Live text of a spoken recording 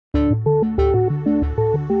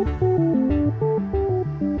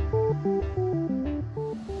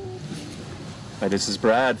This is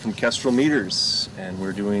Brad from Kestrel Meters, and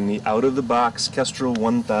we're doing the out-of-the-box Kestrel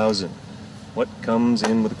 1000. What comes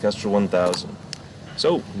in with the Kestrel 1000?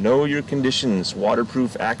 So, know your conditions,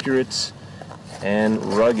 waterproof, accurate, and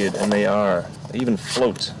rugged, and they are. They even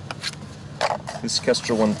float. This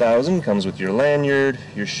Kestrel 1000 comes with your lanyard,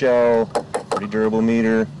 your shell, pretty durable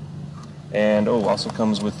meter, and also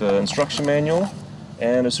comes with an instruction manual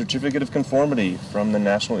and a certificate of conformity from the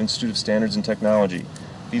National Institute of Standards and Technology.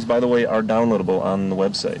 These, by the way, are downloadable on the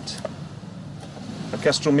website. A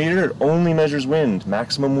Kestrel meter only measures wind,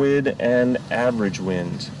 maximum wind and average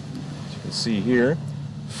wind. As you can see here,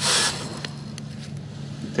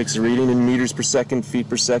 it takes a reading in meters per second, feet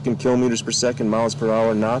per second, kilometers per second, miles per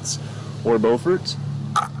hour, knots, or Beaufort.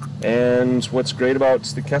 And what's great about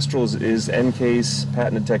the Kestrel is NK's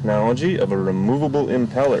patented technology of a removable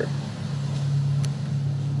impeller.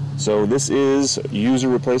 So this is user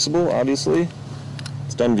replaceable, obviously.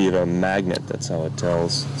 It's done via a magnet, that's how it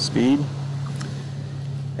tells speed.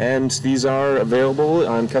 And these are available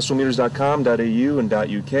on kestrelmeters.com.au and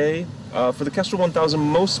 .uk. For the Kestrel 1000,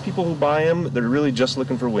 most people who buy them, they're really just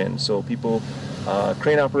looking for wind. So people,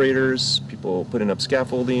 crane operators, people putting up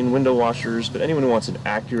scaffolding, window washers, but anyone who wants an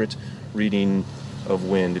accurate reading of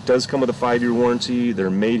wind. It does come with a 5-year warranty. They're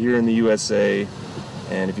made here in the USA.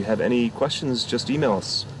 And if you have any questions, just email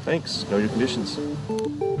us. Thanks. Know your conditions.